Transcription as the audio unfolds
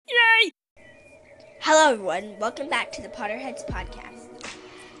Hello everyone, welcome back to the Potterheads podcast.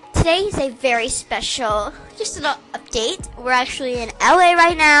 Today is a very special, just a little update. We're actually in LA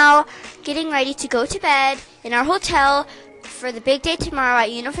right now, getting ready to go to bed in our hotel for the big day tomorrow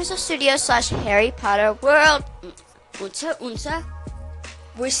at Universal Studios / Harry Potter World. Unsa.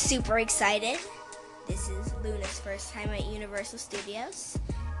 We're super excited. This is Luna's first time at Universal Studios.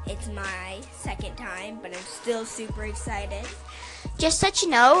 It's my second time, but I'm still super excited. Just so you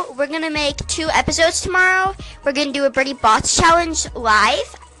know, we're going to make 2 episodes tomorrow. We're going to do a Birdie Bots Challenge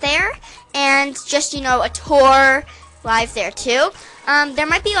live there, and just, a tour live there too. There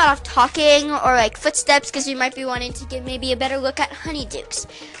might be a lot of talking or footsteps because we might be wanting to get maybe a better look at Honeydukes.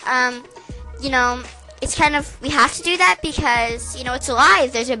 It's kind of, we have to do that because, it's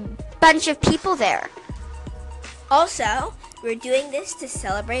live. There's a bunch of people there. Also, we're doing this to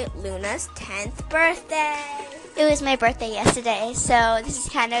celebrate Luna's 10th birthday. It was my birthday yesterday, so this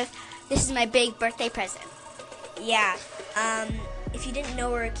is my big birthday present. Yeah, if you didn't know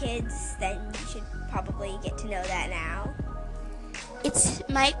we were kids, then you should probably get to know that now.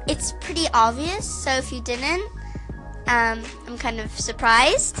 It's pretty obvious, so if you didn't, I'm kind of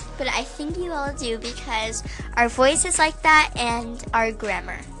surprised, but I think you all do because our voice is like that and our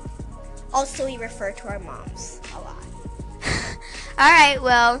grammar. Also, we refer to our moms a lot. Alright,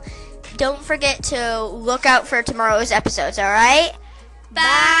 well, don't forget to look out for tomorrow's episodes, alright?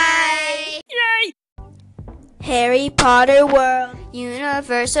 Bye! Yay! Harry Potter World,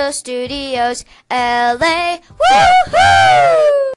 Universal Studios, LA, woohoo!